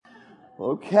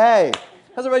Okay,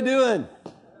 how's everybody doing?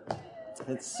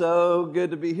 It's so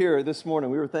good to be here this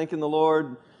morning. We were thanking the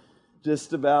Lord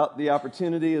just about the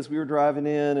opportunity as we were driving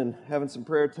in and having some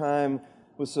prayer time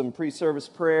with some pre-service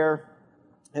prayer.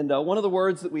 And one of the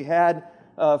words that we had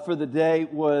for the day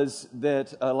was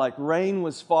that like rain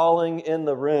was falling in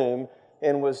the room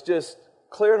and was just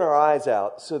clearing our eyes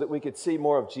out so that we could see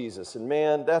more of Jesus. And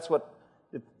man, that's what,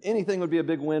 if anything would be a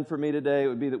big win for me today, it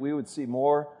would be that we would see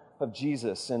more of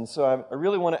Jesus. And so I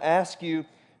really want to ask you,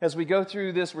 as we go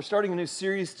through this, we're starting a new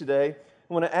series today.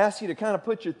 I want to ask you to kind of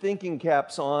put your thinking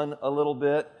caps on a little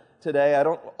bit today. I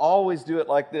don't always do it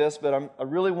like this, but I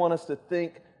really want us to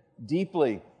think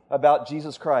deeply about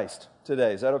Jesus Christ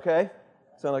today. Is that okay?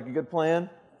 Sound like a good plan?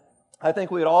 I think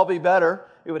we'd all be better.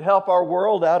 It would help our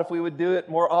world out if we would do it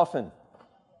more often.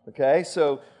 Okay,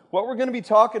 so what we're going to be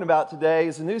talking about today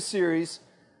is a new series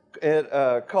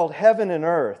called Heaven and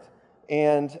Earth.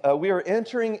 And we are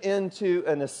entering into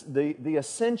the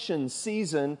Ascension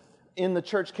season in the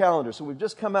church calendar. So we've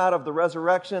just come out of the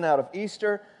resurrection, out of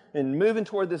Easter, and moving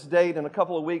toward this date in a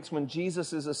couple of weeks when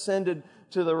Jesus is ascended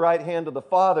to the right hand of the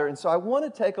Father. And so I want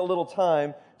to take a little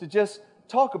time to just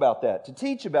talk about that, to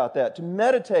teach about that, to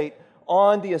meditate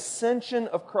on the ascension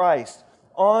of Christ,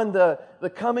 on the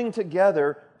coming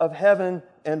together of heaven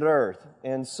and earth.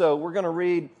 And so we're going to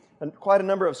read quite a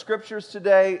number of scriptures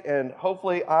today, and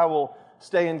hopefully I will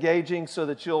stay engaging so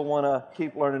that you'll want to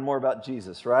keep learning more about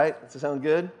Jesus, right? Does that sound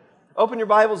good? Open your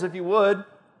Bibles, if you would,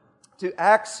 to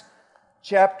Acts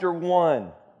chapter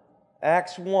 1.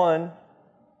 Acts 1,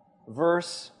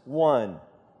 verse 1.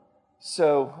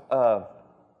 So,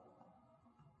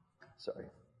 sorry.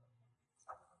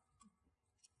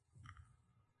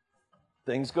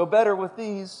 Things go better with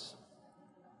these.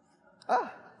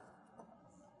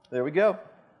 There we go.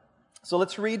 So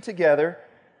let's read together,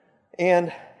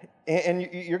 and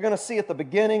you're going to see at the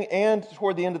beginning and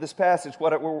toward the end of this passage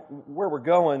where we're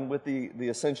going with the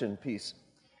ascension piece.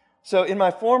 So in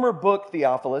my former book,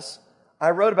 Theophilus,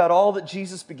 I wrote about all that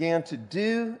Jesus began to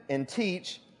do and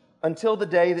teach until the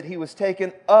day that he was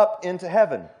taken up into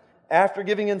heaven, after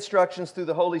giving instructions through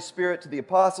the Holy Spirit to the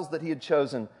apostles that he had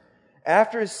chosen.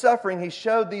 After his suffering, he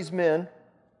showed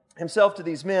himself to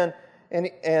these men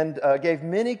and gave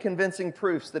many convincing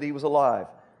proofs that he was alive.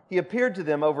 He appeared to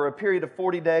them over a period of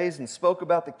 40 days and spoke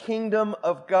about the kingdom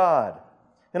of God.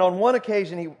 And on one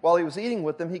occasion, while he was eating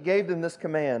with them, he gave them this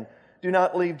command: "Do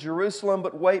not leave Jerusalem,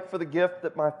 but wait for the gift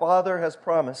that my Father has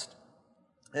promised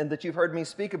and that you've heard me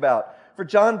speak about. For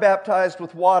John baptized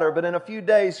with water, but in a few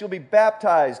days you'll be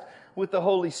baptized with the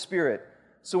Holy Spirit."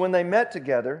 So when they met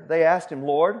together, they asked him,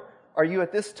 "Lord, are you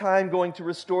at this time going to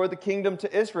restore the kingdom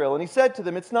to Israel?" And he said to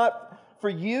them, "It's not for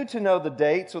you to know the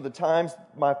dates or the times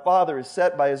my Father has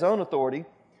set by his own authority,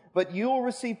 but you will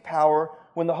receive power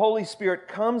when the Holy Spirit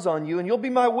comes on you, and you'll be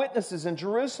my witnesses in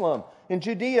Jerusalem, in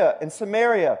Judea, and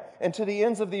Samaria, and to the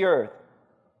ends of the earth."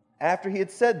 After he had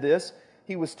said this,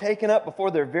 he was taken up before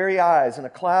their very eyes, and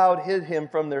a cloud hid him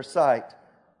from their sight.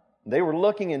 They were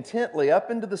looking intently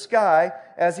up into the sky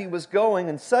as he was going,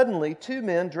 and suddenly 2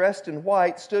 men dressed in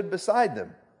white stood beside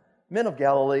them. "Men of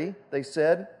Galilee," they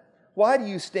said, "why do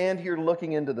you stand here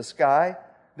looking into the sky?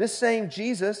 This same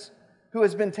Jesus, who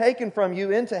has been taken from you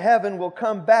into heaven, will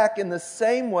come back in the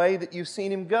same way that you've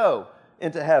seen him go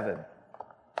into heaven."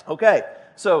 Okay,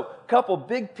 so a couple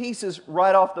big pieces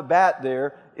right off the bat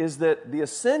there is that the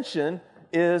ascension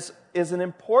is an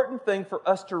important thing for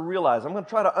us to realize. I'm going to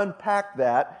try to unpack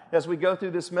that as we go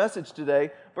through this message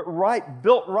today, but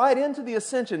built right into the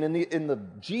ascension, in the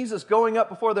Jesus going up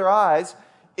before their eyes,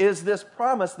 is this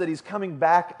promise that he's coming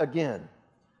back again.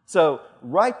 So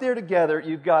right there together,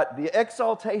 you've got the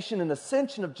exaltation and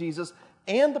ascension of Jesus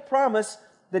and the promise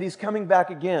that he's coming back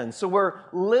again. So we're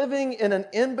living in an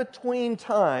in-between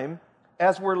time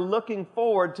as we're looking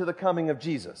forward to the coming of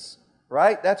Jesus,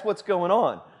 right? That's what's going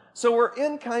on. So we're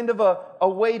in kind of a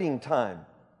waiting time.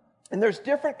 And there's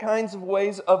different kinds of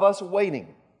ways of us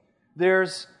waiting.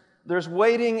 There's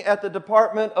waiting at the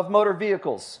Department of Motor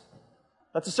Vehicles.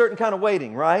 That's a certain kind of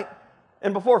waiting, right?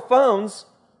 And before phones,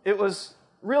 it was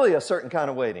really a certain kind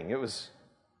of waiting. It was,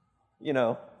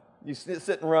 you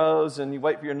sit in rows and you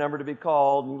wait for your number to be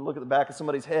called and you look at the back of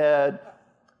somebody's head.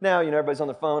 Now, everybody's on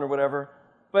their phone or whatever.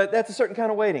 But that's a certain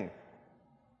kind of waiting.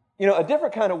 A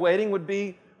different kind of waiting would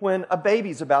be when a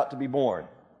baby's about to be born.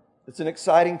 It's an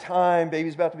exciting time,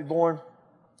 baby's about to be born.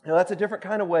 That's a different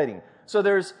kind of waiting. So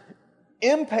there's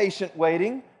impatient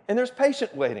waiting and there's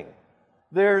patient waiting.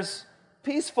 There's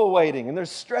peaceful waiting and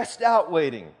there's stressed out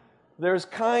waiting. There's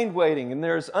kind waiting and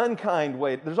there's unkind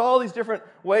waiting. There's all these different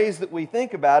ways that we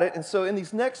think about it. And so in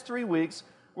these next 3 weeks,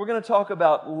 we're going to talk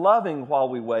about loving while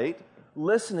we wait,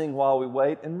 listening while we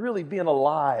wait, and really being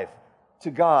alive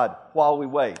to God while we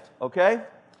wait, okay?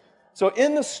 So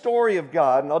in the story of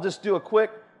God, and I'll just do a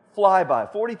quick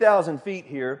flyby, 40,000 feet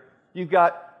here, you've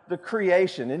got the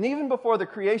creation. And even before the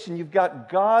creation, you've got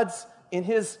God's, in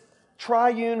His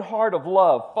triune heart of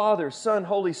love, Father, Son,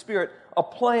 Holy Spirit, a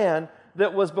plan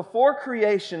that was before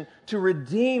creation to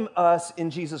redeem us in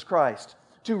Jesus Christ,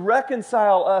 to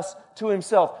reconcile us to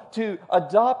Himself, to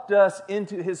adopt us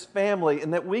into His family,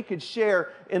 and that we could share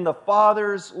in the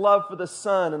Father's love for the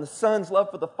Son and the Son's love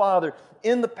for the Father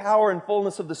in the power and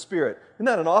fullness of the Spirit. Isn't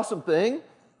that an awesome thing?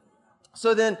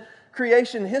 So then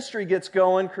creation history gets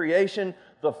going. Creation,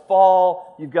 the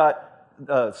fall, you've got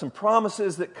some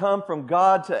promises that come from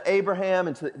God to Abraham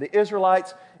and to the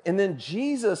Israelites. And then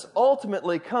Jesus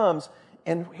ultimately comes.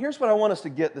 And here's what I want us to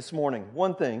get this morning.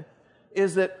 One thing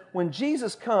is that when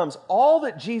Jesus comes, all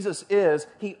that Jesus is,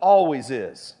 He always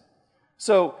is.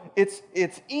 So it's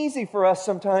easy for us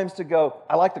sometimes to go,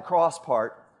 I like the cross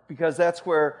part because that's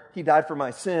where He died for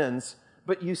my sins.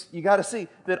 But you got to see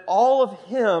that all of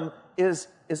Him is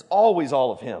always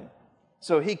all of Him.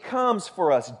 So He comes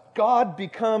for us. God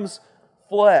becomes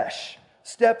flesh,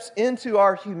 steps into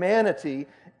our humanity,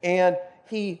 and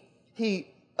He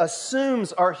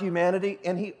assumes our humanity,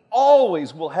 and He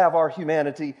always will have our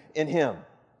humanity in Him.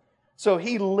 So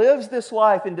He lives this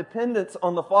life in dependence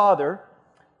on the Father,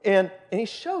 and He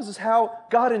shows us how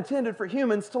God intended for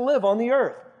humans to live on the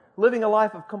earth, living a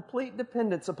life of complete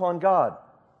dependence upon God.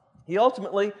 He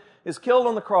ultimately is killed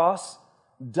on the cross,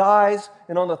 dies,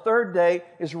 and on the third day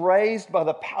is raised by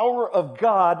the power of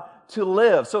God to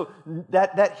live. So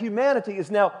that humanity is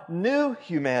now new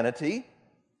humanity.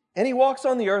 And He walks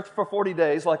on the earth for 40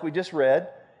 days, like we just read,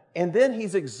 and then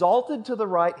He's exalted to the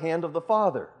right hand of the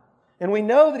Father. And we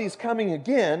know that He's coming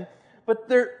again, but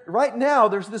right now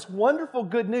there's this wonderful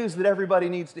good news that everybody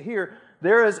needs to hear.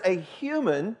 There is a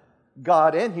human,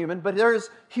 God and human, but there is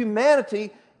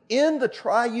humanity in the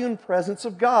triune presence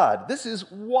of God. This is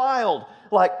wild.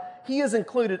 Like, He has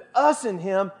included us in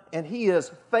Him, and He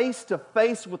is face to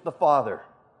face with the Father.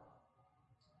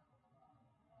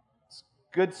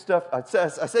 Good stuff. I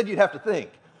said you'd have to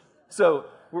think. So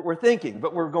we're thinking,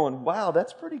 but we're going, wow,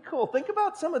 that's pretty cool. Think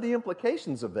about some of the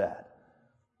implications of that.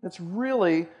 It's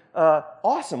really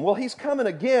awesome. Well, He's coming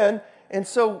again, and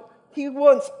so He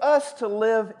wants us to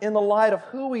live in the light of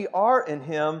who we are in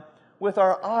Him, with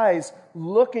our eyes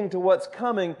looking to what's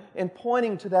coming and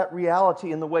pointing to that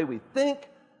reality in the way we think,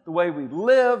 the way we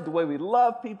live, the way we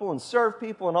love people and serve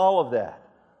people, and all of that.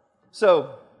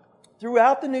 So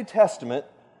throughout the New Testament,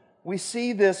 we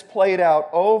see this played out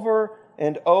over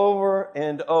and over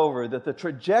and over, that the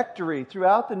trajectory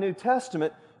throughout the New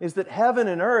Testament is that heaven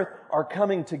and earth are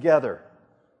coming together.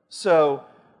 So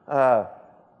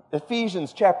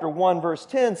Ephesians chapter 1 verse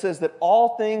 10 says that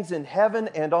all things in heaven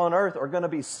and on earth are going to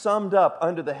be summed up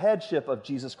under the headship of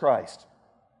Jesus Christ.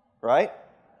 Right?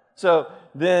 So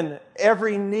then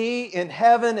every knee in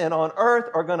heaven and on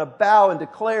earth are going to bow and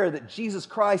declare that Jesus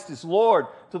Christ is Lord,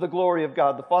 to the glory of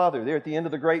God the Father. There at the end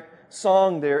of the great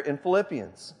song there in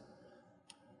Philippians.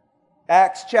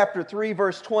 Acts chapter 3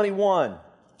 verse 21.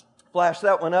 Flash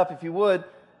that one up if you would.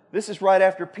 This is right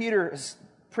after Peter has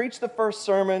preached the first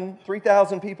sermon,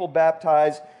 3,000 people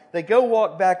baptized. They go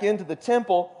walk back into the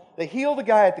temple. They heal the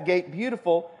guy at the gate,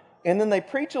 beautiful. And then they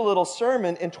preach a little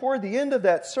sermon, and toward the end of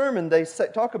that sermon, they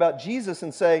talk about Jesus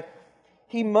and say,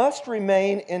 He must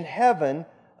remain in heaven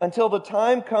until the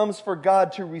time comes for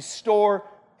God to restore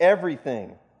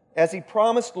everything, as He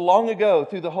promised long ago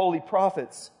through the holy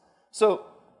prophets. So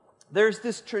there's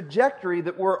this trajectory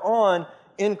that we're on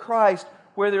in Christ,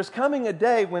 where there's coming a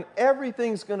day when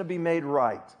everything's going to be made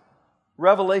right.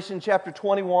 Revelation chapter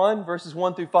 21, verses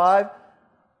 1 through 5.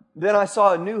 Then I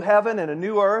saw a new heaven and a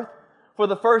new earth. For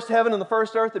the first heaven and the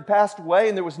first earth had passed away,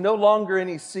 and there was no longer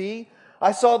any sea.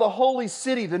 I saw the holy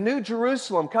city, the new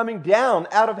Jerusalem, coming down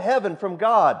out of heaven from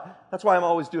God. That's why I'm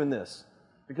always doing this,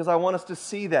 because I want us to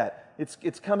see that.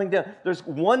 It's coming down. There's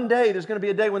going to be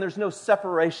a day when there's no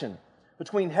separation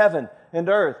between heaven and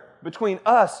earth, between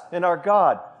us and our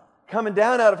God. Coming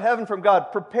down out of heaven from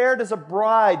God, prepared as a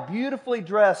bride, beautifully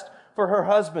dressed for her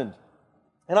husband.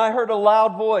 And I heard a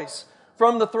loud voice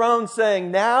from the throne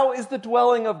saying, Now is the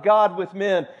dwelling of God with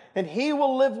men, and He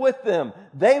will live with them.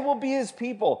 They will be His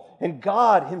people, and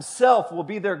God Himself will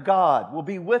be their God, will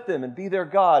be with them and be their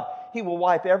God. He will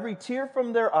wipe every tear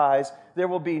from their eyes. There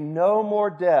will be no more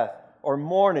death, or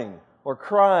mourning, or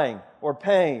crying, or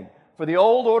pain, for the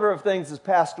old order of things has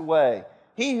passed away.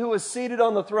 He who is seated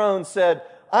on the throne said,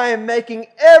 I am making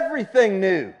everything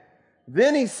new.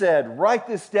 Then He said, Write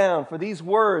this down, for these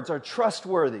words are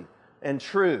trustworthy and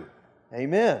true.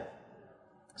 Amen.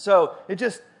 So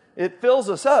it fills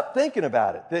us up thinking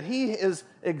about it, that He is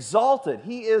exalted,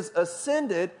 He is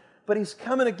ascended, but He's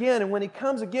coming again. And when He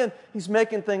comes again, He's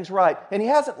making things right. And He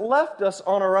hasn't left us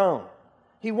on our own.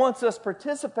 He wants us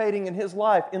participating in His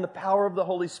life in the power of the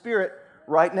Holy Spirit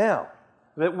right now.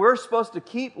 That we're supposed to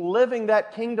keep living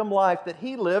that kingdom life that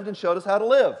He lived and showed us how to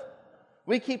live.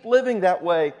 We keep living that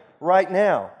way right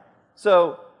now.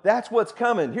 So that's what's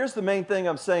coming. Here's the main thing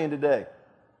I'm saying today.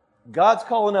 God's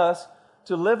calling us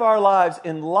to live our lives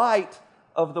in light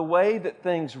of the way that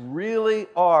things really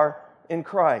are in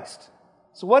Christ.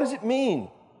 So what does it mean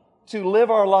to live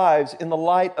our lives in the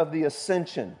light of the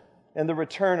ascension and the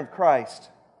return of Christ?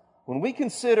 When we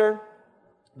consider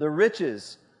the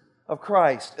riches of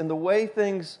Christ and the way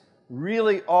things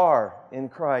really are in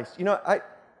Christ. You know,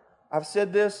 I've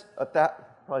said this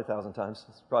probably 1,000 times.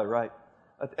 That's probably right.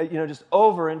 Just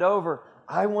over and over.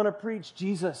 I want to preach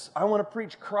Jesus. I want to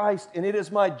preach Christ. And it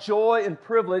is my joy and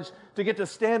privilege to get to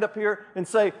stand up here and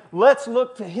say, let's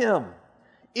look to Him.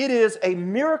 It is a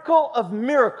miracle of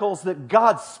miracles that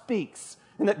God speaks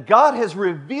and that God has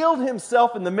revealed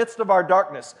Himself in the midst of our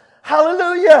darkness.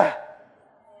 Hallelujah!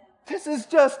 This is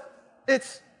just,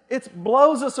 it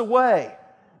blows us away.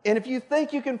 And if you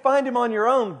think you can find Him on your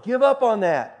own, give up on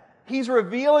that. He's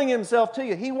revealing Himself to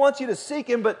you. He wants you to seek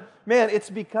Him, but man, it's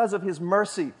because of His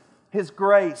mercy, His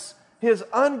grace, His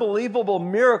unbelievable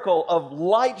miracle of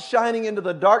light shining into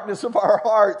the darkness of our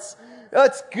hearts.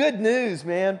 That's good news,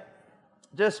 man.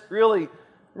 Just really,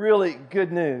 really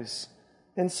good news.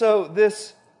 And so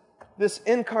this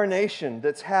incarnation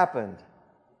that's happened,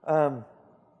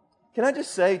 can I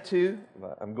just say too,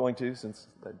 I'm going to since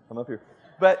I'm up here,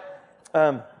 but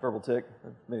verbal tick,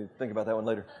 maybe think about that one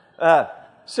later. I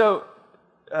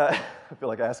feel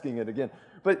like asking it again.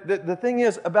 But the thing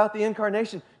is about the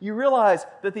incarnation, you realize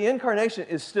that the incarnation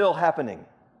is still happening.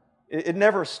 It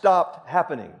never stopped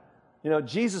happening. You know,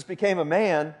 Jesus became a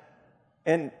man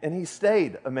and He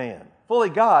stayed a man. Fully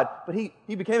God, but he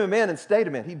became a man and stayed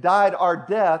a man. He died our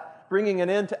death, bringing an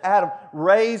end to Adam,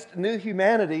 raised new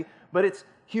humanity, but it's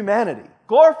humanity,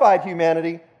 glorified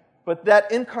humanity, but that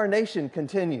incarnation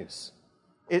continues.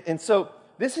 And so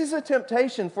this is a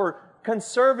temptation for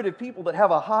conservative people that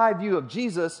have a high view of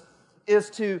Jesus, is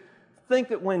to think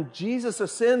that when Jesus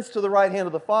ascends to the right hand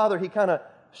of the Father, He kind of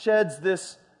sheds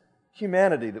this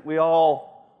humanity that we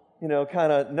all,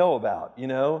 kind of know about,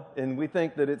 and we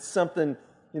think that it's something,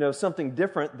 something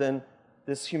different than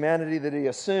this humanity that He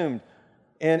assumed.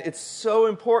 And it's so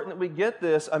important that we get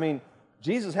this. I mean,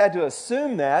 Jesus had to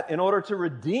assume that in order to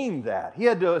redeem that. He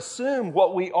had to assume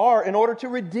what we are in order to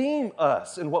redeem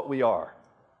us and what we are.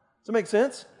 Does that make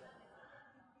sense?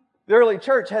 The early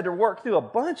church had to work through a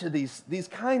bunch of these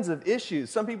kinds of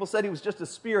issues. Some people said He was just a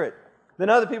spirit.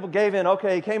 Then other people gave in,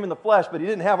 okay, He came in the flesh, but He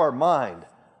didn't have our mind.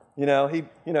 He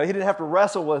didn't have to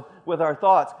wrestle with our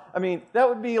thoughts. I mean, that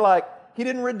would be like He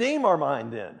didn't redeem our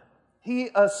mind then. He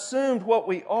assumed what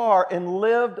we are and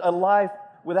lived a life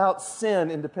without sin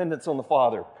in dependence on the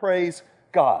Father. Praise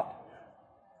God.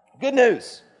 Good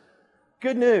news.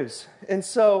 Good news. And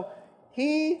so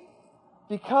He,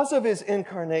 because of His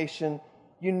incarnation,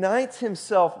 unites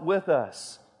Himself with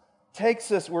us.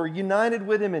 We're united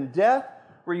with Him in death.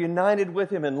 We're united with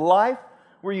Him in life.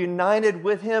 We're united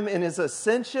with Him in His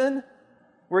ascension.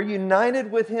 We're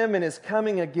united with Him in His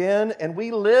coming again. And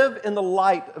we live in the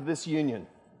light of this union.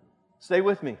 Stay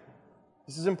with me.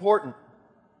 This is important.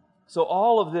 So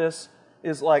all of this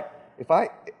is like, if I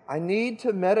need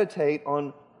to meditate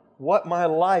on what my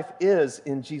life is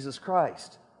in Jesus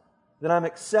Christ, then I'm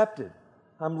accepted,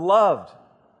 I'm loved,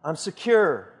 I'm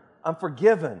secure, I'm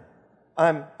forgiven,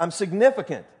 I'm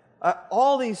significant.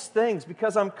 All these things,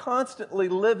 because I'm constantly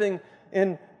living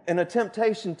in a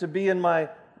temptation to be in my,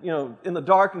 in the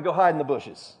dark and go hide in the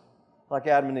bushes, like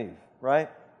Adam and Eve, right?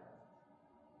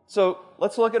 So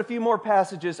let's look at a few more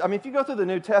passages. I mean, if you go through the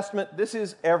New Testament, this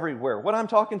is everywhere. What I'm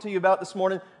talking to you about this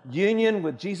morning, union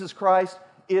with Jesus Christ,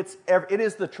 it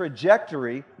is the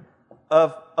trajectory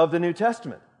of the New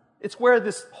Testament. It's where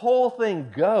this whole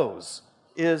thing goes,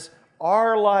 is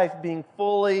our life being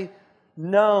fully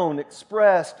known,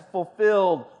 expressed,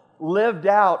 fulfilled, lived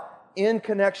out in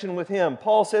connection with Him.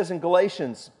 Paul says in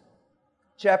Galatians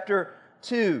chapter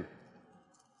 2,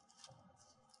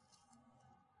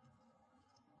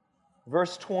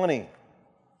 verse 20. Of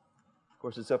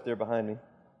course, it's up there behind me.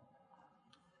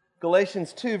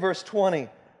 Galatians 2, verse 20.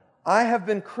 I have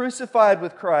been crucified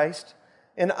with Christ,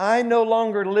 and I no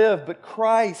longer live, but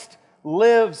Christ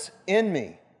lives in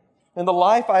me. And the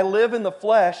life I live in the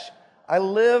flesh, I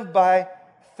live by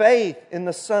faith in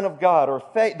the Son of God, or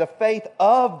the faith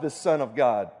of the Son of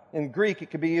God. In Greek,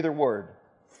 it could be either word.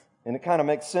 And it kind of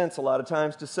makes sense a lot of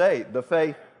times to say the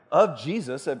faith of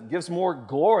Jesus. It gives more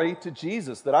glory to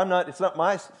Jesus. That it's not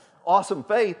my awesome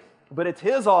faith, but it's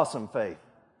His awesome faith.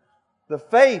 The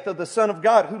faith of the Son of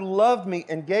God who loved me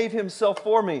and gave Himself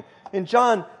for me. In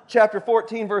John chapter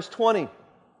 14, verse 20,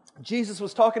 Jesus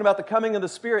was talking about the coming of the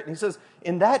Spirit, and He says,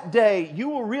 in that day you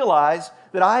will realize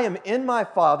that I am in my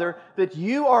Father, that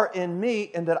you are in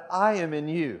me, and that I am in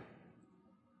you.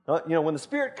 When the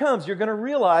Spirit comes, you're going to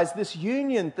realize this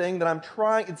union thing that I'm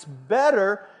trying, it's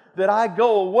better that I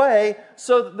go away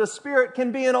so that the Spirit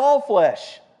can be in all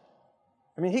flesh.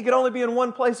 I mean, He could only be in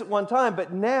one place at one time,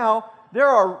 but now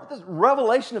this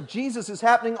revelation of Jesus is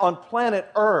happening on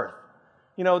planet Earth.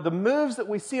 The moves that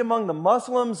we see among the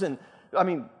Muslims and,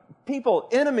 people,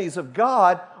 enemies of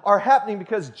God, are happening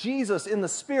because Jesus in the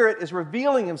Spirit is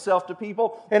revealing Himself to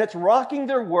people, and it's rocking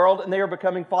their world, and they are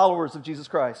becoming followers of Jesus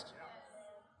Christ.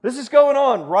 This is going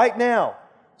on right now.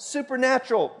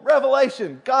 Supernatural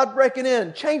revelation, God breaking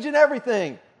in, changing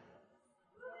everything.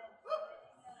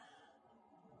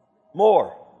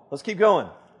 More. Let's keep going.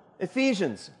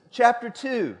 Ephesians chapter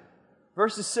 2,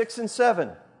 verses 6 and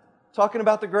 7. Talking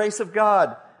about the grace of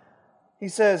God. He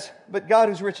says, but God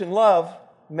who's rich in love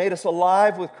made us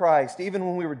alive with Christ, even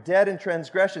when we were dead in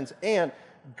transgressions. And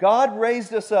God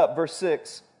raised us up, verse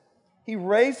 6. He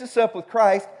raised us up with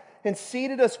Christ and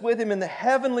seated us with Him in the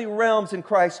heavenly realms in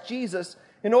Christ Jesus,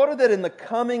 in order that in the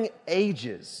coming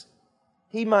ages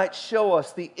He might show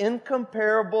us the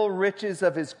incomparable riches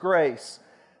of His grace,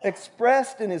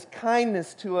 expressed in His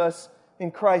kindness to us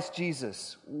in Christ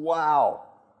Jesus. Wow.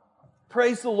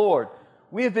 Praise the Lord.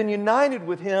 We have been united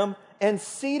with Him and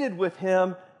seated with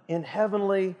Him in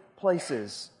heavenly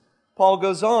places. Paul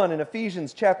goes on in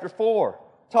Ephesians chapter 4,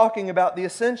 talking about the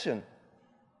ascension.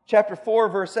 Chapter 4,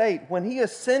 verse 8, when He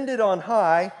ascended on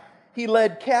high, He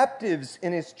led captives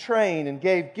in His train and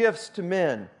gave gifts to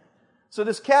men. So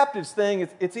this captives thing,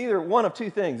 it's either one of two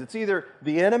things. It's either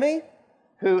the enemy,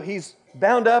 who He's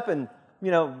bound up and,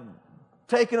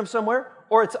 taken them somewhere,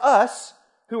 or it's us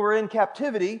who were in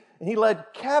captivity, and He led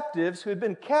captives who had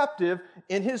been captive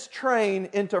in His train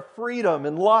into freedom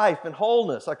and life and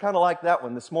wholeness. I kind of like that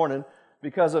one this morning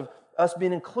because of us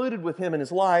being included with Him in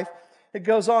His life. It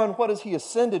goes on, what does He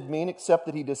ascended mean except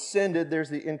that He descended, there's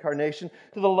the incarnation,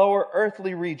 to the lower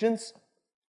earthly regions?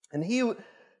 And He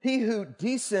who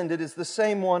descended is the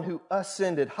same one who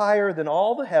ascended higher than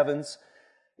all the heavens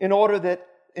in order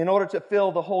to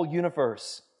fill the whole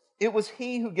universe. It was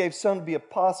He who gave some to be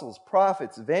apostles,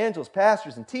 prophets, evangelists,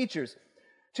 pastors, and teachers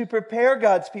to prepare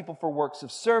God's people for works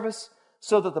of service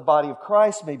so that the body of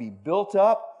Christ may be built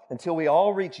up until we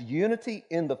all reach unity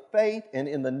in the faith and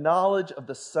in the knowledge of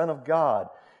the Son of God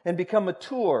and become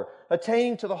mature,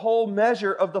 attaining to the whole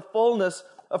measure of the fullness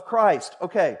of Christ.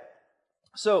 Okay,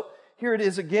 so here it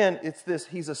is again. It's this,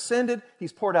 He's ascended,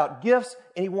 He's poured out gifts,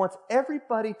 and He wants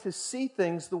everybody to see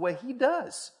things the way He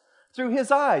does. Through His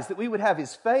eyes, that we would have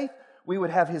His faith, we would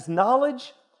have His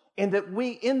knowledge, and that we,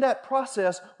 in that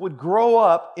process, would grow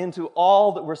up into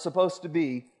all that we're supposed to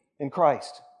be in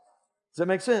Christ. Does that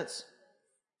make sense?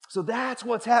 So that's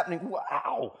what's happening.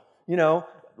 Wow.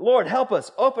 Lord, help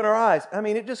us. Open our eyes.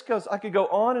 It just goes, I could go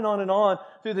on and on and on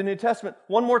through the New Testament.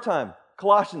 One more time.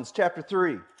 Colossians chapter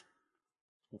 3.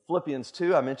 Philippians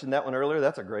 2, I mentioned that one earlier.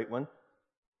 That's a great one.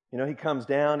 He comes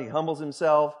down, He humbles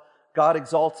Himself. God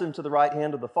exalts Him to the right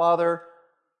hand of the Father.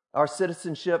 Our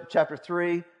citizenship, chapter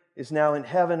 3, is now in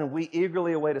heaven, and we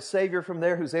eagerly await a Savior from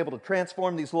there who's able to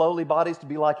transform these lowly bodies to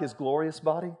be like His glorious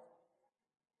body.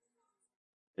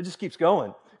 It just keeps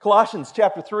going. Colossians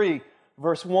chapter 3,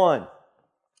 verse 1.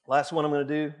 Last one I'm going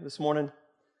to do this morning.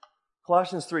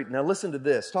 Colossians 3. Now listen to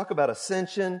this. Talk about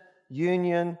ascension,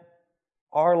 union,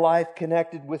 our life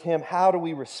connected with Him. How do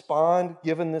we respond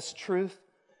given this truth?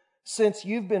 Since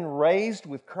you've been raised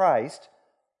with Christ,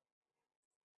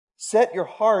 set your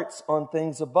hearts on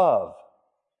things above,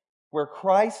 where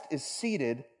Christ is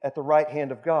seated at the right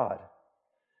hand of God.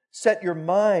 Set your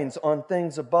minds on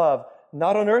things above,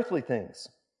 not on earthly things.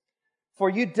 For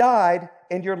you died,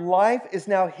 and your life is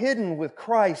now hidden with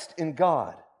Christ in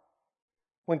God.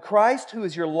 When Christ, who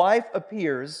is your life,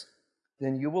 appears,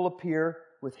 then you will appear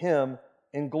with Him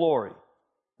in glory. Isn't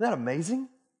that amazing?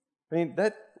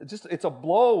 It's a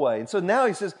blowaway. And so now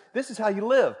He says, this is how you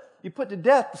live. You put to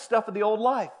death the stuff of the old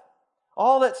life.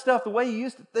 All that stuff, the way you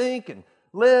used to think and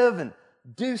live and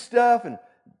do stuff and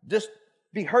just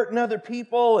be hurting other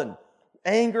people and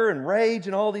anger and rage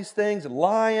and all these things and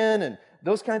lying and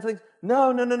those kinds of things.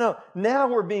 No. Now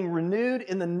we're being renewed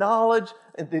in the knowledge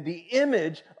and the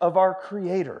image of our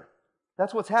Creator.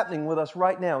 That's what's happening with us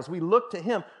right now. As we look to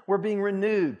Him, we're being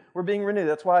renewed. We're being renewed.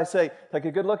 That's why I say, take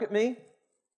a good look at me.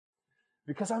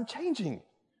 because I'm changing.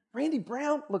 Randy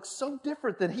Brown looks so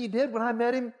different than he did when I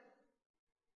met him.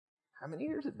 How many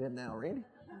years has it been now, Randy?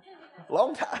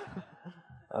 Long time.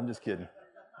 I'm just kidding.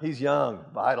 He's young,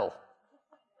 vital.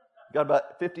 Got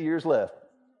about 50 years left.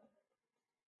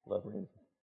 Love Randy.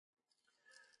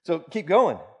 So keep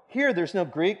going. Here, there's no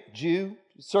Greek, Jew,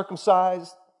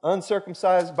 circumcised,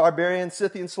 uncircumcised, barbarian,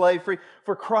 Scythian, slave, free.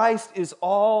 For Christ is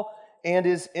all and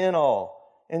is in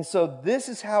all. And so this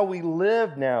is how we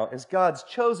live now as God's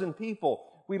chosen people.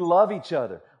 We love each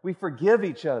other. We forgive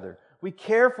each other. We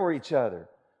care for each other.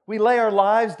 We lay our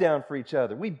lives down for each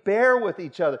other. We bear with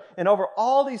each other. And over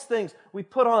all these things, we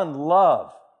put on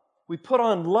love. We put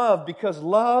on love because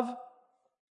love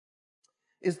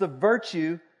is the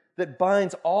virtue that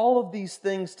binds all of these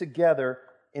things together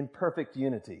in perfect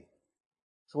unity.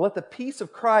 So let the peace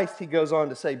of Christ, he goes on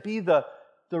to say, be the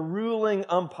ruling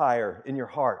umpire in your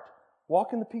heart.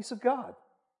 Walk in the peace of God.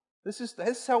 This is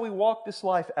how we walk this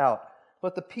life out.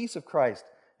 Let the peace of Christ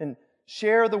and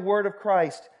share the word of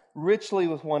Christ richly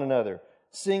with one another.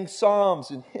 Sing psalms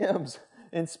and hymns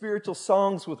and spiritual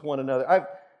songs with one another.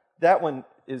 That one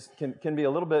can be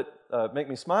a little bit, make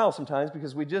me smile sometimes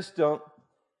because we just don't,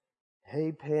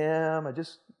 hey Pam, I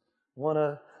just want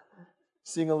to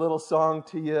sing a little song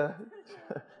to you.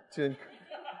 It's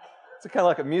kind of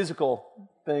like a musical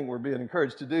thing we're being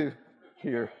encouraged to do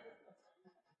here.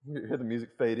 You hear the music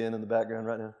fade in the background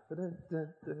right now.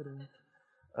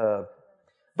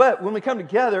 But when we come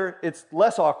together, it's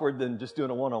less awkward than just doing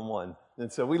a one-on-one.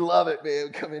 And so we love it, man.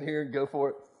 We come in here and go for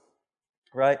it.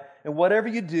 Right? And whatever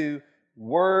you do,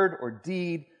 word or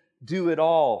deed, do it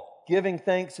all, giving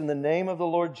thanks in the name of the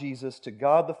Lord Jesus to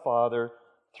God the Father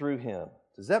through Him.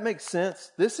 Does that make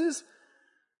sense? This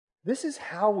is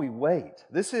how we wait.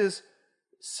 This is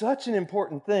such an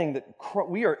important thing that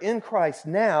we are in Christ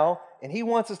now, and He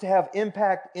wants us to have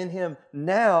impact in Him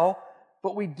now,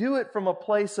 but we do it from a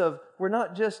place of we're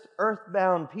not just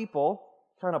earthbound people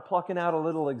kind of plucking out a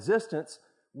little existence.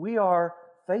 We are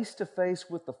face to face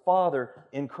with the Father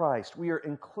in Christ. We are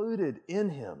included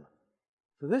in Him.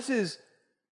 So this is,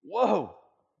 whoa.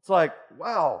 It's like,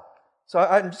 wow. So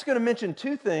I'm just going to mention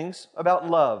two things about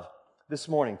love this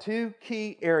morning. Two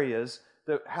key areas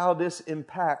how this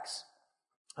impacts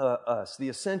us, the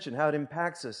ascension, how it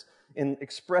impacts us in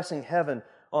expressing heaven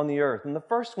on the earth. And the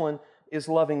first one is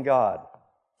loving God.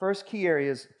 First key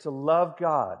area is to love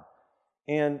God.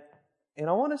 And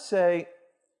I want to say,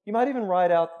 you might even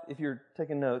write out, if you're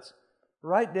taking notes,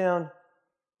 write down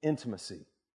intimacy.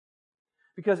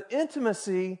 Because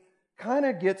intimacy kind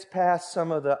of gets past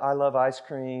some of the I love ice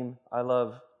cream, I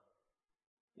love,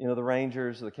 the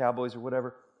Rangers or the Cowboys or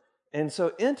whatever. And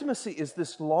so intimacy is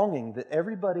this longing that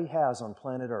everybody has on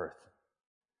planet Earth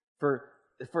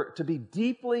to be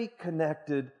deeply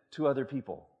connected to other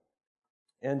people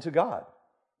and to God.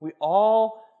 We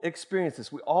all experience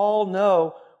this. We all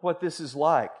know what this is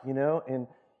like,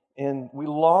 and we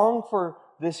long for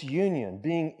this union,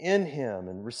 being in Him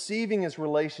and receiving His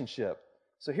relationship.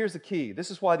 So here's the key.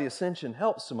 This is why the ascension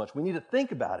helps so much. We need to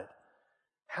think about it.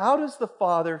 How does the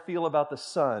Father feel about the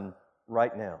Son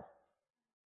right now?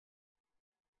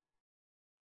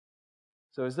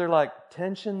 So is there like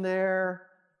tension there?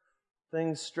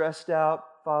 Things stressed out,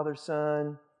 Father,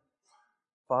 Son?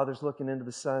 Father's looking into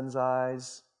the Son's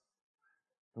eyes.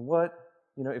 And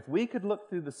if we could look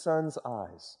through the Son's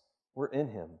eyes, we're in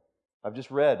Him. I've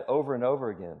just read over and over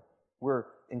again. We're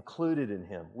included in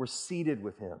Him. We're seated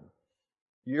with Him.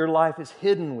 Your life is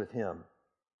hidden with Him,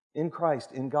 in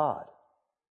Christ, in God.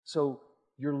 So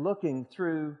you're looking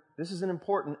through, this is an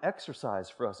important exercise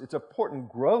for us. It's an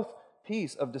important growth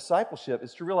piece of discipleship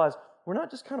is to realize we're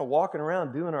not just kind of walking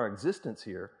around doing our existence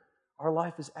here. Our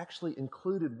life is actually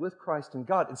included with Christ and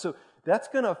God. And so that's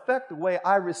going to affect the way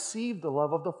I receive the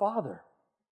love of the Father.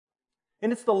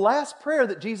 And it's the last prayer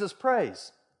that Jesus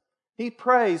prays. He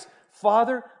prays,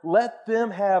 Father, let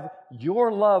them have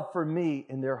your love for me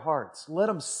in their hearts. Let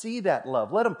them see that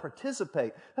love. Let them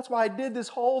participate. That's why I did this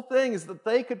whole thing, is that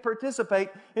they could participate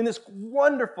in this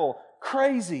wonderful,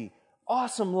 crazy,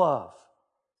 awesome love.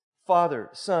 Father,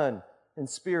 Son, and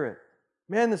Spirit.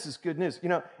 Man, this is good news.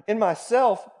 In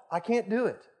myself, I can't do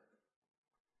it.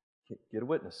 Get a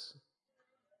witness.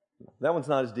 That one's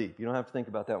not as deep. You don't have to think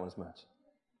about that one as much.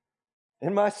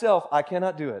 In myself, I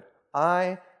cannot do it.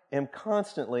 I am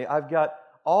constantly, I've got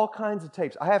all kinds of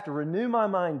tapes. I have to renew my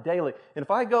mind daily. And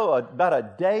if I go about a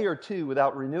day or two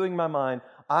without renewing my mind,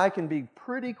 I can be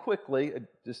pretty quickly,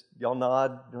 just y'all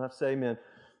nod, you don't have to say amen,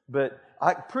 but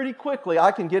pretty quickly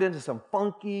I can get into some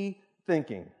funky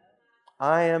thinking.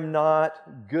 I am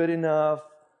not good enough,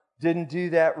 didn't do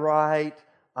that right,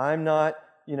 I'm not,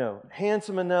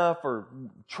 handsome enough or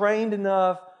trained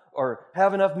enough or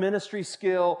have enough ministry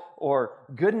skill or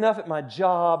good enough at my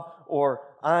job or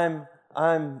I'm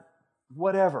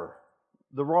whatever,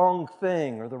 the wrong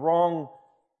thing or the wrong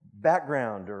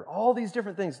background or all these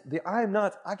different things.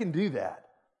 I can do that.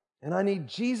 And I need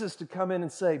Jesus to come in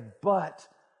and say, but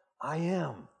I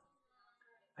am.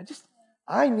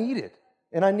 I need it.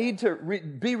 And I need to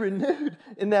be renewed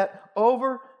in that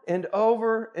over and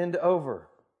over and over.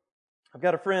 I've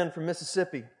got a friend from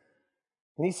Mississippi,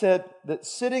 and he said that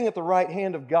sitting at the right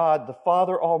hand of God, the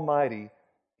Father Almighty,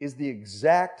 is the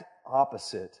exact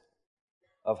opposite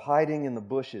of hiding in the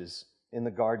bushes in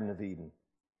the Garden of Eden.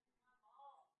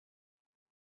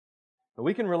 But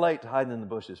we can relate to hiding in the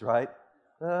bushes, right?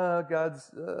 But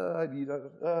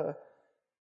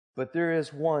there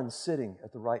is one sitting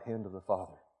at the right hand of the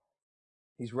Father.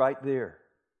 He's right there,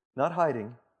 not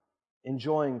hiding,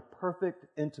 enjoying perfect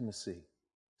intimacy,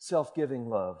 self-giving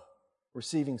love,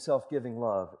 receiving self-giving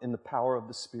love in the power of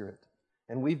the Spirit.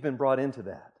 And we've been brought into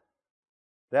that.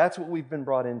 That's what we've been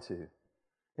brought into.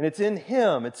 And it's in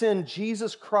Him, it's in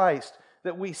Jesus Christ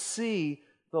that we see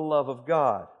the love of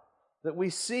God, that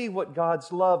we see what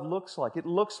God's love looks like. It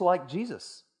looks like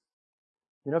Jesus.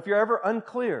 If you're ever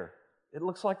unclear, it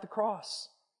looks like the cross.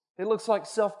 It looks like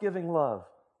self-giving love.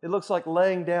 It looks like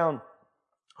laying down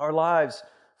our lives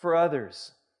for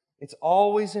others. It's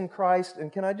always in Christ,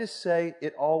 and can I just say,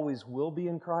 it always will be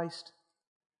in Christ?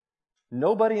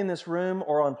 Nobody in this room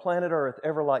or on planet Earth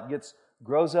ever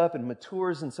grows up and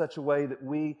matures in such a way that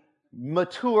we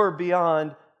mature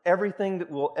beyond everything that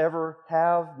we'll ever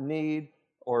have, need,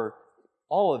 or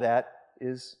all of that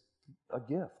is a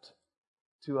gift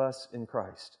to us in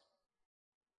Christ.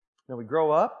 Now we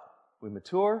grow up, we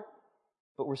mature,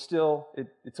 but we're still,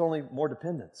 it's only more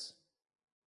dependence,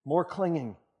 more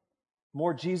clinging,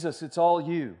 more Jesus, it's all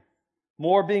you,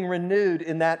 more being renewed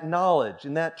in that knowledge,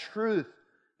 in that truth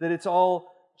that it's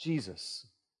all Jesus.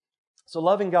 So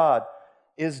loving God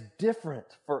is different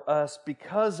for us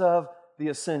because of the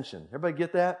ascension. Everybody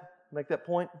get that? Make that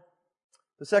point?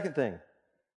 The second thing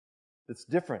that's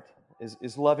different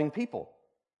is loving people.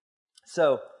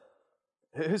 So,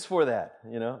 who's for that?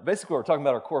 Basically we're talking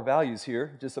about our core values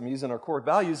here. I'm using our core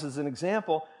values as an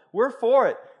example. We're for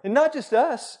it. And not just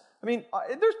us.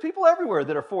 There's people everywhere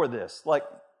that are for this. Like,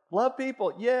 love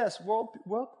people. Yes, world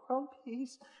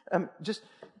peace.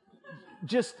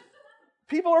 Just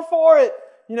people are for it.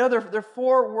 They're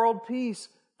for world peace.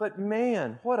 But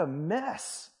man, what a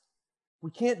mess.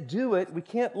 We can't do it. We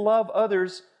can't love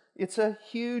others. It's a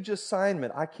huge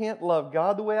assignment. I can't love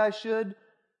God the way I should,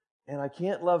 and I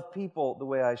can't love people the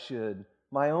way I should.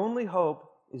 My only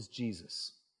hope is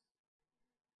Jesus.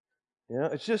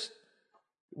 It's just,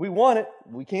 we want it,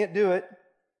 we can't do it.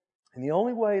 And the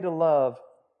only way to love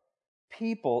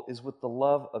people is with the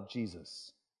love of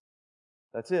Jesus.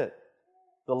 That's it.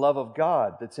 The love of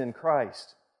God that's in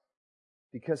Christ.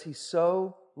 Because He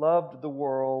so loved the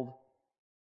world,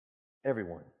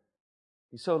 everyone.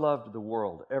 He so loved the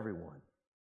world, everyone,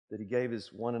 that He gave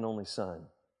His one and only Son.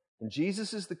 And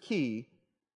Jesus is the key.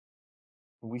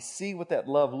 And we see what that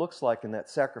love looks like in that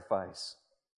sacrifice.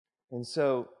 And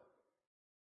so,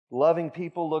 loving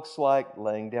people looks like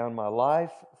laying down my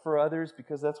life for others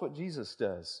because that's what Jesus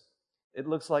does. It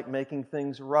looks like making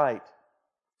things right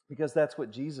because that's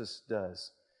what Jesus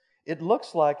does. It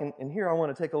looks like, and here I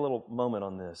want to take a little moment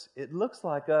on this, it looks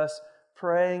like us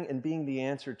praying and being the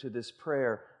answer to this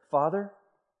prayer. Father,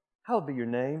 hallowed be your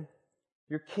name.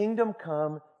 Your kingdom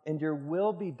come and your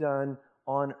will be done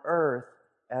on earth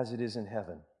as it is in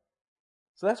heaven.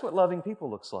 So that's what loving people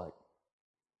looks like.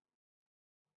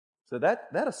 So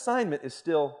that assignment is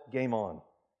still game on.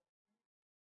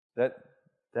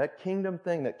 That kingdom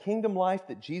thing, that kingdom life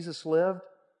that Jesus lived,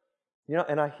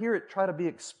 and I hear it try to be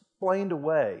explained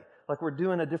away, like we're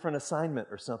doing a different assignment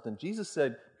or something. Jesus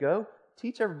said, go,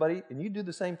 teach everybody, and you do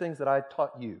the same things that I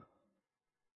taught you.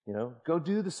 Go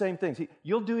do the same things.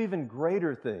 You'll do even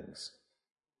greater things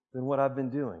than what I've been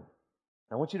doing.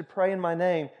 I want you to pray in my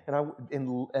name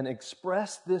and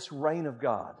express this reign of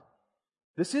God.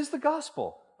 This is the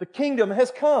gospel. The kingdom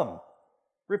has come.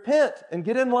 Repent and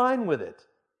get in line with it.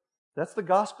 That's the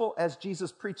gospel as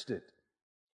Jesus preached it.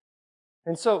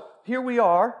 And so here we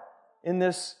are in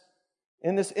this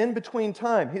in-between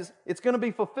time. It's going to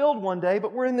be fulfilled one day,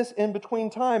 but we're in this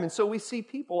in-between time. And so we see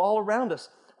people all around us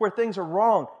where things are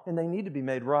wrong and they need to be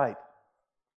made right.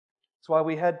 That's why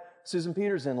we had Susan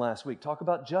Peters in last week talk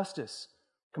about justice,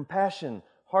 compassion,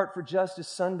 Heart for Justice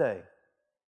Sunday.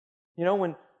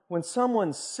 When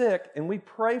someone's sick and we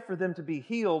pray for them to be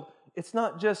healed, it's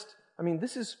not just, I mean,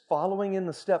 this is following in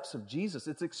the steps of Jesus.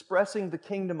 It's expressing the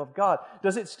kingdom of God.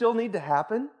 Does it still need to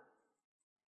happen?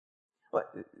 Well,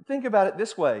 think about it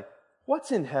this way.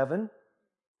 What's in heaven?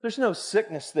 There's no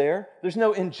sickness there. There's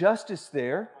no injustice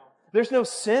there. There's no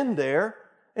sin there.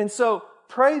 And so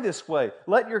pray this way.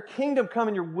 Let your kingdom come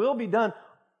and your will be done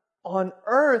on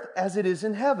earth as it is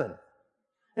in heaven.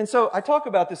 And so I talk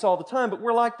about this all the time, but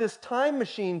we're like this time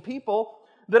machine people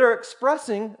that are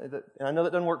expressing, and I know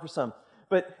that doesn't work for some,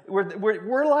 but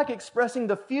we're like expressing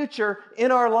the future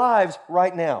in our lives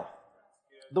right now.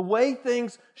 The way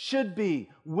things should be,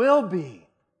 will be.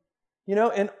 You know,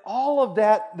 and all of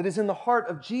that is in the heart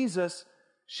of Jesus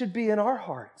should be in our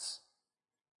hearts.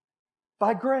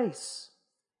 By grace.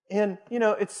 And, you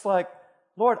know, it's like,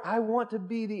 Lord, I want to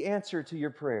be the answer to your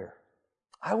prayer.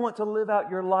 I want to live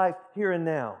out your life here and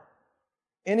now.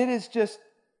 And it is just,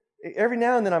 every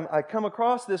now and then I come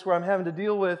across this where I'm having to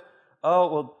deal with,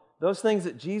 oh, well, those things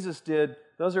that Jesus did,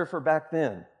 those are for back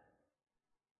then.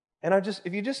 And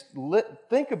if you just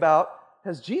think about,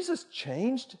 has Jesus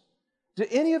changed? Do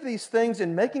any of these things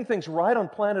in making things right on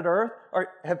planet Earth, or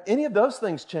have any of those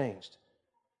things changed?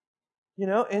 You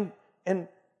know, and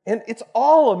it's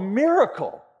all a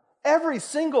miracle. Every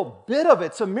single bit of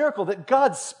it's a miracle that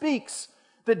God speaks,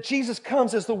 that Jesus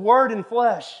comes as the Word in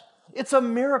flesh. It's a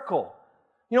miracle.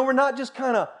 You know, we're not just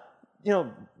kind of, you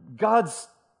know, God's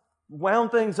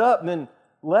wound things up and then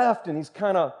left and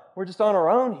we're just on our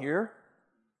own here.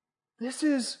 This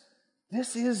is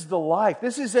the life.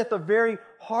 This is at the very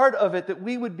heart of it, that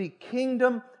we would be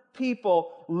kingdom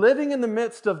people living in the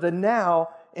midst of the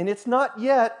now, and it's not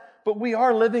yet, but we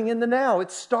are living in the now.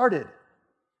 It's started.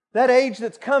 That age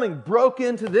that's coming broke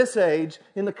into this age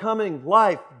in the coming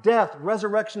life, death,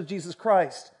 resurrection of Jesus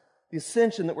Christ, the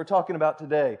ascension that we're talking about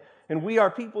today. And we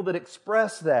are people that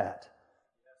express that.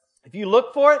 If you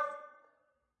look for it,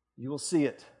 you will see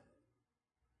it.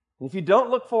 And if you don't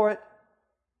look for it,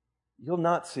 you'll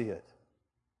not see it.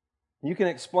 You can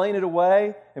explain it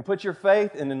away and put your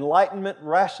faith in enlightenment,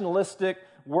 rationalistic,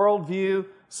 worldview,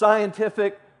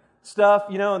 scientific stuff,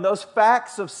 you know, and those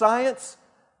facts of science,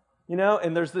 you know,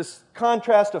 and there's this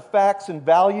contrast of facts and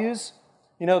values,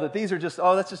 you know, that these are just,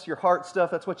 oh, that's just your heart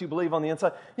stuff, that's what you believe on the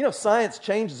inside. You know, science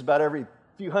changes about every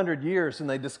few hundred years and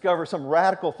they discover some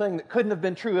radical thing that couldn't have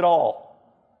been true at all.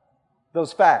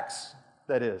 Those facts,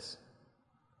 that is.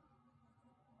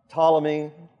 Ptolemy,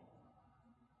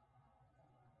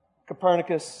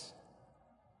 Copernicus,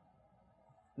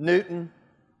 Newton,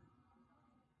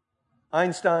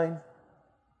 Einstein,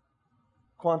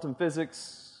 quantum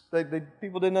physics.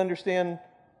 People didn't understand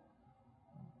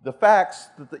the facts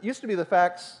that used to be the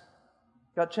facts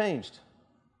got changed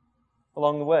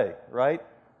along the way, right?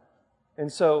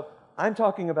 And so I'm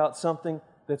talking about something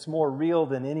that's more real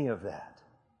than any of that.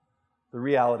 The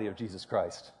reality of Jesus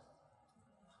Christ.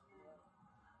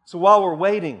 So while we're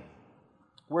waiting,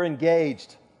 we're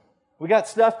engaged. We got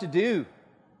stuff to do.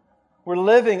 We're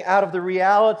living out of the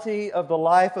reality of the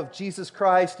life of Jesus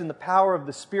Christ in the power of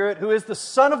the Spirit, who is the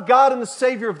Son of God and the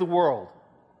Savior of the world.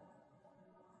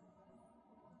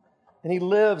 And He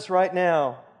lives right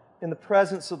now in the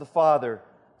presence of the Father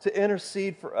to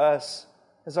intercede for us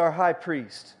as our high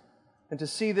priest, and to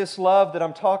see this love that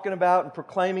I'm talking about and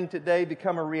proclaiming today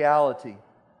become a reality.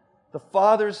 The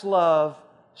Father's love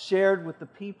shared with the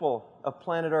people of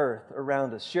planet Earth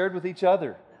around us, shared with each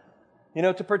other. You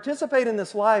know, to participate in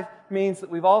this life means that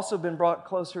we've also been brought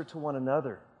closer to one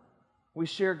another. We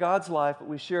share God's life, but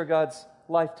we share God's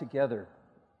life together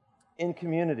in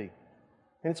community.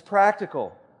 And it's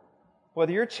practical.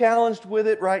 Whether you're challenged with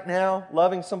it right now,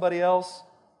 loving somebody else,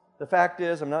 the fact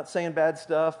is, I'm not saying bad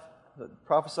stuff,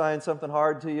 prophesying something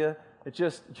hard to you. It's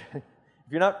just, if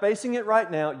you're not facing it right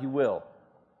now, you will.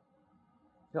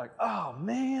 You're like, oh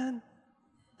man,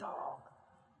 dog,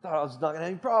 thought I was not going to have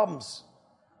any problems.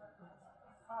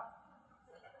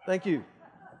 Thank you.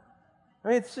 I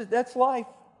mean, that's life.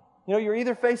 You know, you're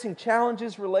either facing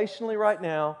challenges relationally right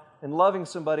now and loving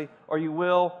somebody, or you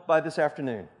will by this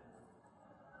afternoon.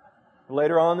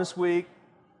 Later on this week,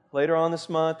 later on this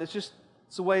month, it's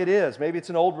the way it is. Maybe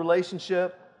it's an old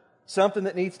relationship, something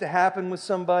that needs to happen with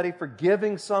somebody,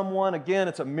 forgiving someone. Again,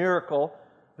 it's a miracle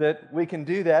that we can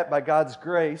do that by God's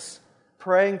grace.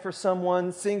 Praying for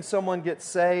someone, seeing someone get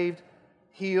saved,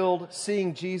 healed,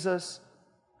 seeing Jesus.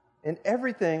 And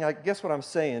everything, I guess what I'm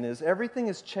saying is, everything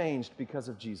has changed because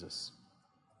of Jesus.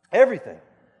 Everything.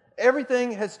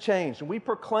 Everything has changed. And we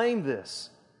proclaim this.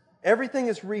 Everything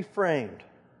is reframed.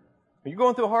 Are you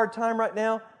going through a hard time right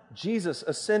now? Jesus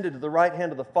ascended to the right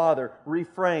hand of the Father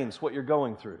reframes what you're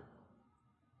going through.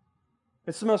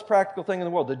 It's the most practical thing in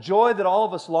the world. The joy that all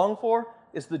of us long for,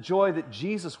 is the joy that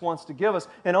Jesus wants to give us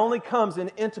and only comes in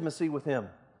intimacy with Him.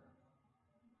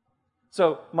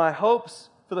 So my hopes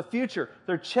for the future,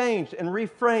 they're changed and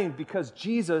reframed because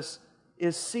Jesus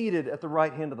is seated at the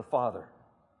right hand of the Father.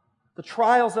 The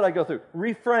trials that I go through,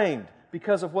 reframed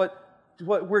because of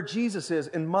where Jesus is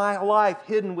in my life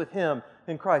hidden with Him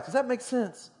in Christ. Does that make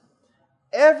sense?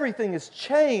 Everything is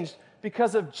changed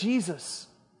because of Jesus.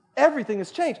 Everything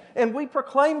has changed. And we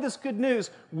proclaim this good news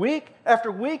week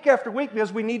after week after week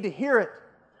because we need to hear it.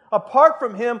 Apart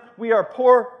from Him, we are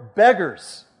poor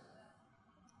beggars.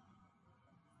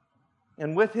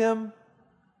 And with Him,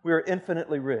 we are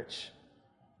infinitely rich.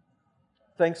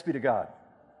 Thanks be to God.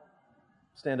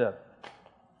 Stand up.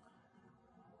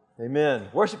 Amen.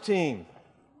 Worship team.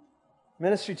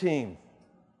 Ministry team.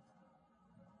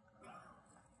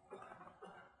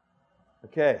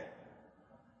 Okay.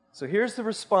 So here's the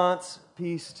response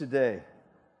piece today.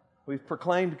 We've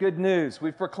proclaimed good news.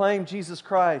 We've proclaimed Jesus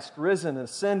Christ, risen and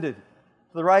ascended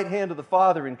to the right hand of the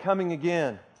Father and coming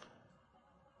again.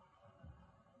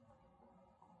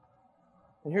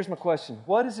 And here's my question.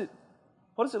 What does it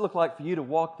look like for you to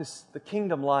walk the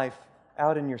kingdom life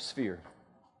out in your sphere?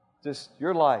 Just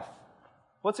your life.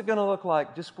 What's it going to look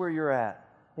like just where you're at?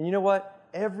 And you know what?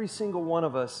 Every single one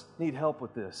of us need help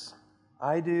with this.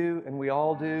 I do, and we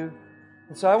all do.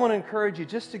 And so I want to encourage you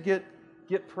just to get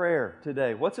prayer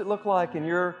today. What's it look like in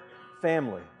your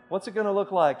family? What's it going to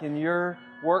look like in your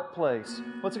workplace?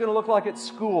 What's it going to look like at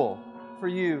school for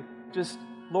you? Just,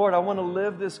 Lord, I want to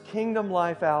live this kingdom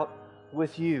life out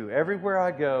with You everywhere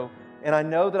I go. And I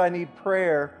know that I need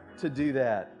prayer to do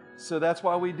that. So that's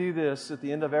why we do this at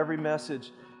the end of every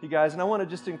message, you guys. And I want to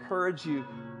just encourage you,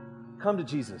 come to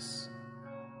Jesus.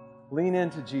 Lean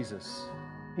into Jesus.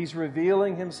 He's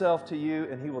revealing Himself to you,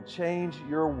 and He will change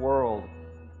your world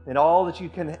and all that you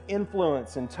can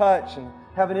influence and touch and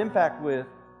have an impact with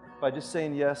by just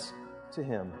saying yes to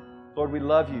Him. Lord, we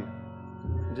love You.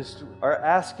 We just are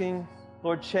asking,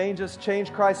 Lord, change us,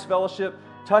 change Christ's fellowship,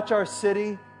 touch our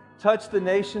city, touch the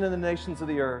nation and the nations of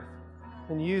the earth,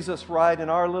 and use us right in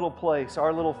our little place,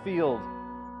 our little field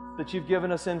that You've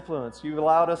given us influence. You've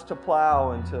allowed us to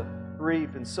plow and to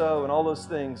reap and sow and all those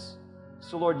things.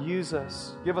 So, Lord, use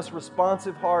us. Give us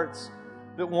responsive hearts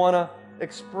that want to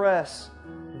express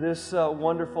this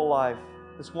wonderful life,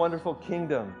 this wonderful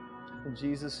kingdom. In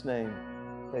Jesus' name,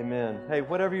 amen. Hey,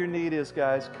 whatever your need is,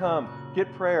 guys, come.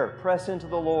 Get prayer. Press into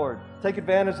the Lord. Take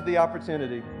advantage of the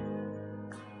opportunity.